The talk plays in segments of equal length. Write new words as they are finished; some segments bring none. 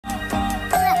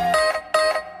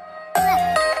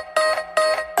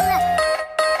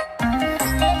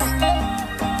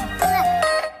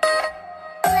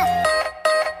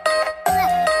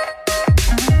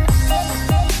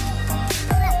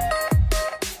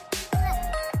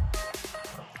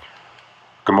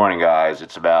Good morning, guys.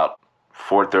 It's about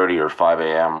 4:30 or 5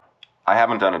 a.m. I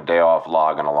haven't done a day off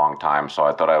vlog in a long time, so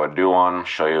I thought I would do one,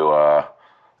 show you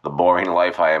the boring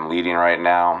life I am leading right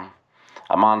now.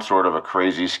 I'm on sort of a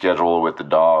crazy schedule with the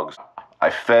dogs. I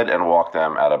fed and walked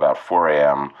them at about 4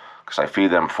 a.m. because I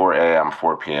feed them 4 a.m.,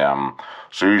 4 p.m.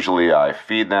 So usually I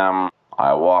feed them,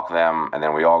 I walk them, and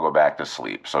then we all go back to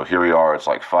sleep. So here we are, it's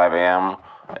like 5 a.m.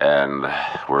 and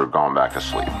we're going back to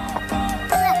sleep.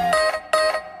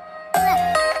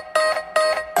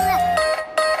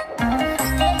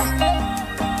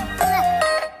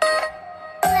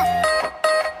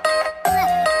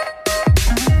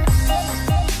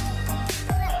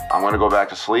 I'm gonna go back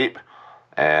to sleep,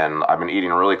 and I've been eating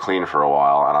really clean for a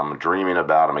while, and I'm dreaming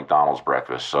about a McDonald's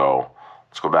breakfast. So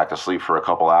let's go back to sleep for a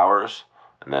couple hours,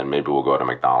 and then maybe we'll go to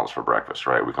McDonald's for breakfast,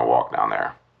 right? We can walk down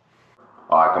there.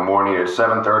 Good morning, it's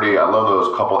 7:30. I love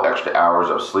those couple extra hours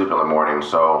of sleep in the morning.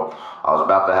 So I was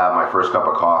about to have my first cup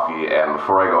of coffee, and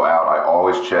before I go out, I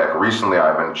always check. Recently,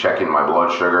 I've been checking my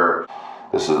blood sugar.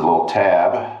 This is a little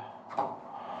tab.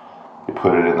 You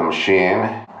put it in the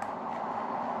machine.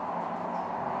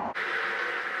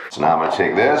 So now I'm going to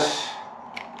take this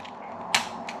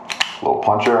little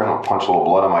puncher and I'll punch a little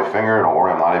blood on my finger. Don't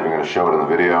worry, I'm not even going to show it in the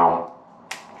video.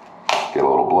 Get a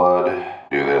little blood.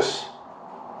 Do this.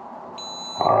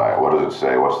 Alright, what does it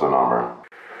say? What's the number?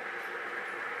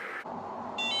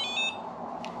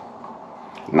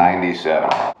 97.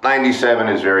 97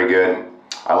 is very good.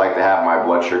 I like to have my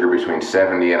blood sugar between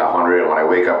 70 and 100 when I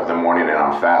wake up in the morning and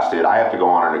I'm fasted. I have to go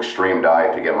on an extreme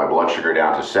diet to get my blood sugar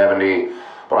down to 70.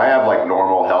 But I have like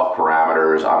normal health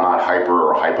parameters. I'm not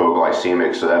hyper or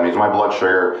hypoglycemic, so that means my blood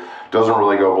sugar doesn't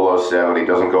really go below 70,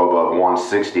 doesn't go above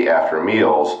 160 after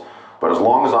meals. But as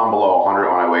long as I'm below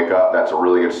 100 when I wake up, that's a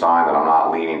really good sign that I'm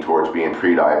not leaning towards being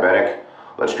pre-diabetic.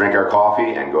 Let's drink our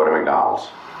coffee and go to McDonald's.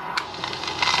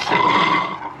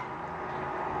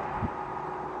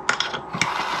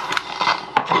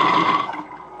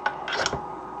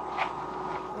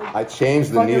 I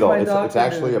changed the needle. It's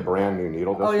actually a brand new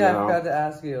needle. Oh yeah, I forgot to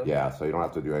ask you. Yeah, so you don't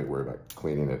have to do any worry about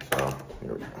cleaning it. So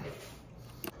here we go.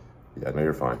 Yeah, no,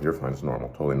 you're fine. You're fine. It's normal.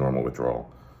 Totally normal withdrawal.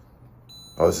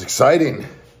 Oh, this is exciting.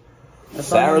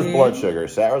 Sarah's blood sugar.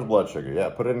 Sarah's blood sugar. Yeah,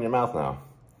 put it in your mouth now.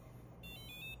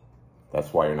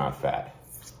 That's why you're not fat.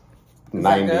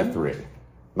 93.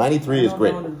 93 is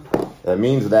great. That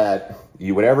means that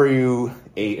whatever you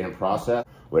ate and processed,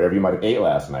 whatever you might have ate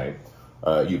last night,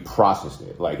 you processed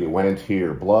it. Like it went into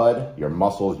your blood, your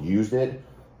muscles used it,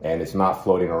 and it's not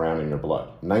floating around in your blood.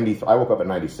 I woke up at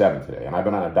 97 today, and I've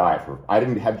been on a diet I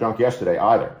didn't have junk yesterday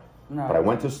either. No. But I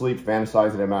went to sleep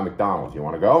fantasizing about McDonald's. You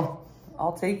want to go?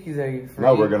 I'll take you there, you freak.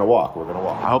 No, we're going to walk. We're going to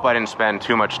walk. I hope I didn't spend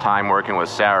too much time working with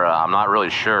Sarah. I'm not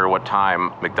really sure what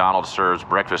time McDonald's serves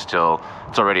breakfast till.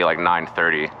 It's already like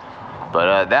 9:30.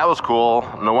 But that was cool.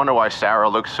 No wonder why Sarah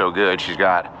looks so good. She's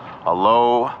got a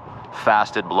low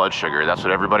fasted blood sugar. That's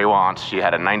what everybody wants. She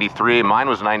had a 93. Mine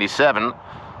was 97.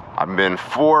 I've been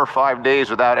 4 or 5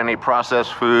 days without any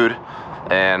processed food,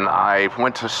 and I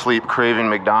went to sleep craving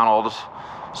McDonald's,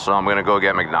 so I'm gonna go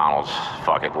get McDonald's.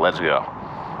 Fuck it, let's go.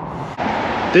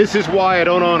 This is why I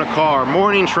don't own a car.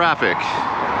 Morning traffic.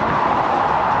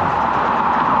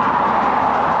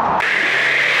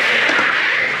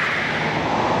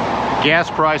 Gas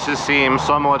prices seem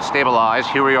somewhat stabilized.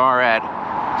 Here we are at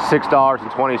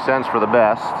 $6.20 for the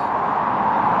best.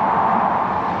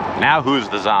 Now who's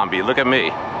the zombie? Look at me.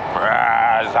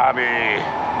 Rah, zombie.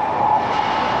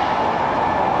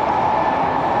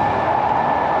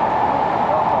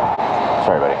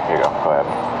 Sorry, buddy. Here you go. Go ahead.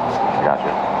 I got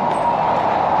you.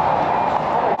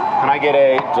 Can I get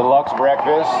a deluxe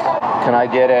breakfast? Can I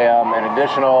get an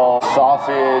additional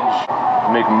sausage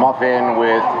McMuffin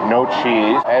with no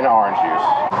cheese and orange juice?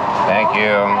 Thank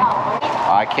you.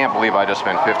 I can't believe I just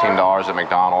spent $15 at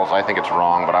McDonald's. I think it's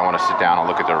wrong, but I want to sit down and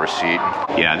look at the receipt.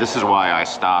 Yeah, this is why I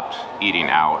stopped eating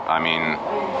out. I mean,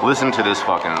 listen to this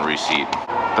fucking receipt.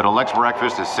 The deluxe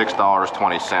breakfast is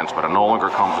 $6.20, but it no longer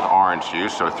comes with orange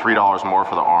juice, so $3 more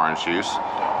for the orange juice.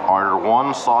 Order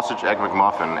one sausage egg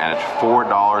McMuffin, and it's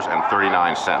 $4.39.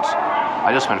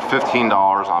 I just spent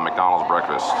 $15 on McDonald's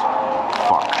breakfast.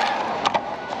 Fuck.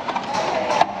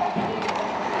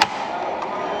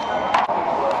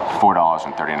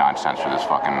 $4.39 for this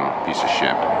fucking piece of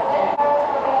shit.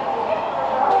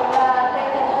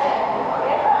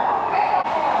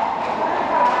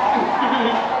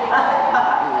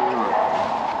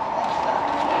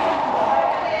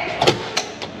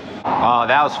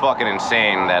 That was fucking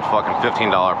insane, that fucking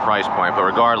 $15 price point. But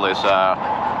regardless,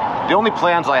 the only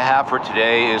plans I have for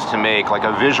today is to make like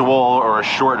a visual or a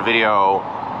short video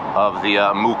of the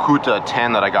Mukuta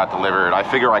 10 that I got delivered. I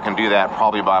figure I can do that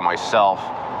probably by myself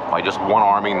by just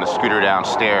one-arming the scooter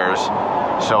downstairs.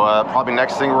 So probably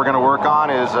next thing we're gonna work on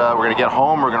is we're gonna get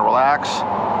home, we're gonna relax,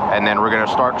 and then we're gonna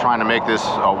start trying to make this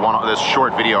this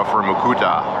short video for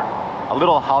Mukuta. A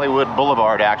little Hollywood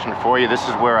Boulevard action for you. This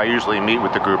is where I usually meet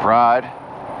with the group ride.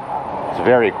 It's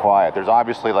very quiet. There's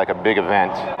obviously like a big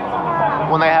event.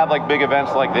 When they have like big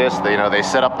events like this, they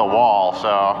set up the wall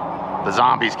so the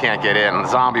zombies can't get in. The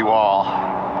zombie wall.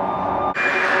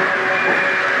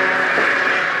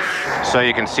 So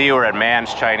you can see we're at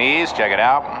Man's Chinese. Check it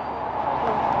out.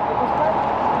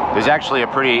 There's actually a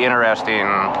pretty interesting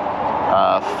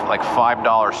like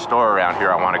 $5 store around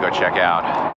here I want to go check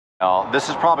out. Well, this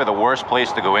is probably the worst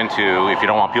place to go into if you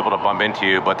don't want people to bump into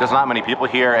you, but there's not many people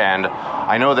here, and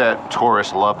I know that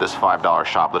tourists love this $5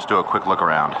 shop. Let's do a quick look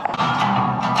around.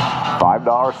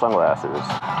 $5 sunglasses,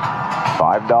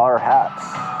 $5 hats.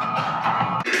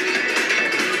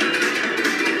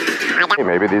 Hey,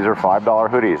 maybe these are $5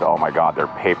 hoodies. Oh my God, they're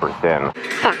paper thin. I'll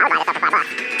buy this stuff for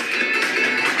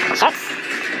 $5. Shirts.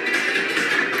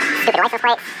 Stupid license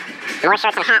plates. More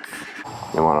shirts and hats.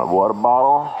 You want a water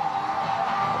bottle?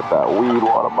 Get that weed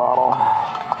water bottle.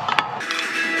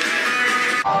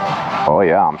 Oh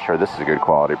yeah, I'm sure this is a good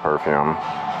quality perfume. Oh,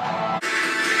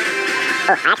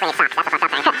 I actually need socks. That's the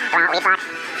fucked up thing. Do I want weed socks?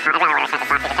 I'd rather wear expensive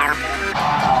socks. These are terrible.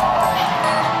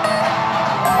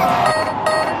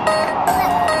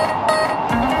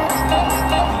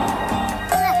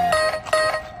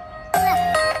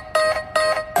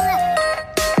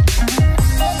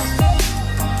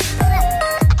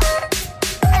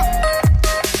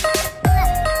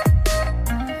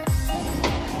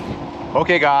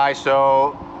 Okay guys,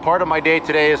 so part of my day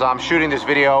today is I'm shooting this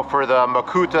video for the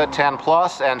Mukuta 10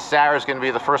 Plus, and Sarah's gonna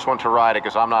be the first one to ride it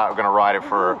because I'm not gonna ride it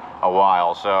for a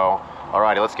while. So,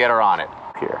 alrighty, let's get her on it.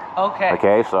 Here. Okay.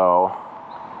 Okay, so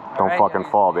don't right, fucking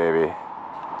fall, baby.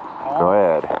 Go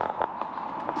ahead.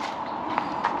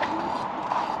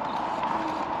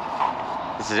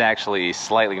 This is actually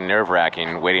slightly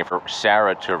nerve-wracking waiting for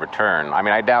Sarah to return. I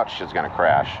mean, I doubt she's gonna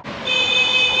crash.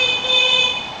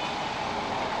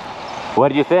 What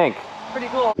do you think? Pretty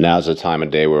cool. Now's the time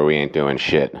of day where we ain't doing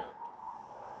shit.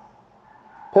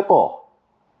 Pitbull,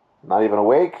 not even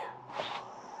awake.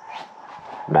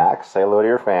 Max, say hello to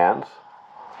your fans.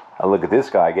 Oh, look at this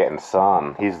guy getting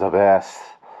sun. He's the best.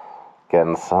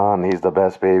 Getting sun. He's the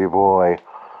best baby boy.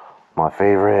 My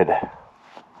favorite.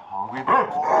 Hungry boy.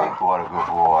 What a good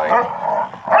boy.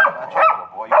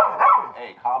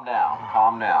 Hey, calm down.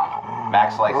 Calm down.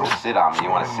 Max likes to sit on me. You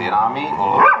want to sit on me?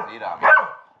 Oh, sit on me.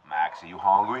 Max, are you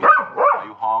hungry? Are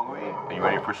you hungry? Are you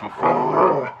ready for some food?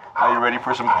 Are you ready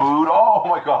for some food? Oh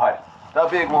my God, the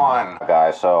big one.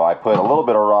 Guys, so I put a little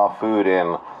bit of raw food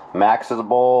in Max's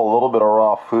bowl, a little bit of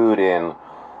raw food in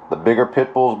the bigger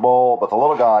pit bull's bowl, but the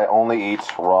little guy only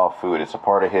eats raw food. It's a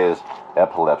part of his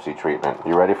epilepsy treatment.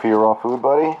 You ready for your raw food,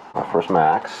 buddy? First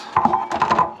Max.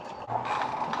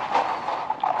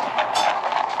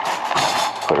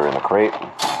 Put her in the crate.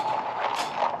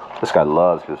 This guy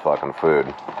loves his fucking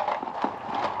food.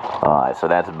 Alright, so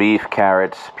that's beef,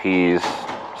 carrots, peas,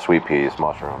 sweet peas,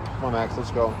 mushrooms. Come on, Max, let's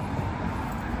go.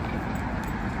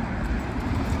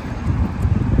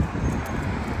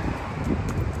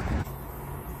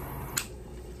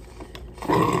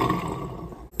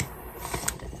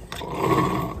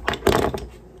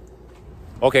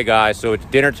 Okay guys, so it's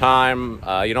dinner time.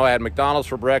 You know, I had McDonald's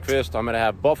for breakfast. I'm gonna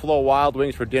have Buffalo Wild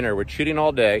Wings for dinner. We're cheating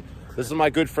all day. This is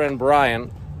my good friend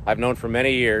Brian, I've known for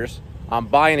many years. I'm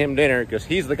buying him dinner because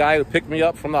he's the guy who picked me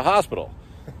up from the hospital.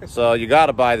 So you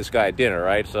gotta buy this guy dinner,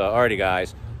 right? So alrighty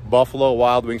guys, Buffalo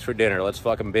Wild Wings for dinner. Let's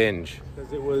fucking binge.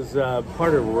 Because it was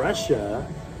part of Russia,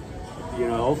 you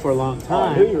know, for a long time.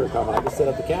 Oh, I knew you were coming. I just set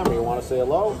up the camera. You want to say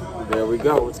hello? There we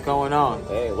go. What's going on?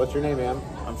 Hey, what's your name, man?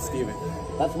 I'm Steven.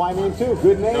 That's my name too.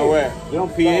 Good name. No way. You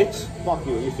don't PH? Fuck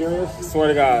you. Are you serious? Swear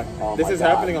to God. Oh, this my is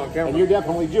God. happening on camera. And you're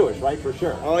definitely Jewish, right? For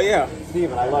sure. Oh yeah.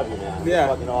 Steven, I love you, man. Yeah.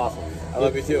 You're fucking awesome. I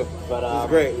love you too. But this is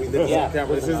great. We did this on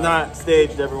camera. This is not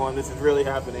staged, everyone. This is really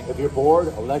happening. If you're bored,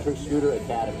 Electric Scooter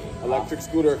Academy. Electric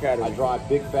Scooter Academy. I drive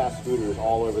big, fast scooters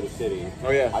all over the city.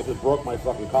 Oh yeah. I just broke my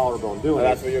fucking collarbone doing it.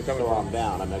 That's where you're coming so from. I'm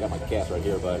down. I mean, I got my cast right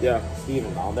here, but yeah.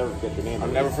 Steven, I'll never forget your name. I'll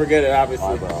never forget it, obviously.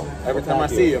 All right, bro. Every time I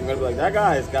see you, I'm gonna be like, that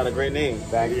guy's got a great name.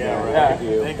 Thanks, man. Yeah. Thank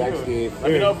you. Thanks, Steve.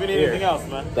 Let me know if you need anything else,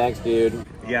 man. Thanks, dude.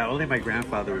 Yeah, only my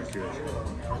grandfather was Jewish.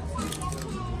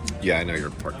 Yeah, I know you're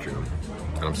part Jew,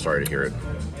 and I'm sorry to hear it.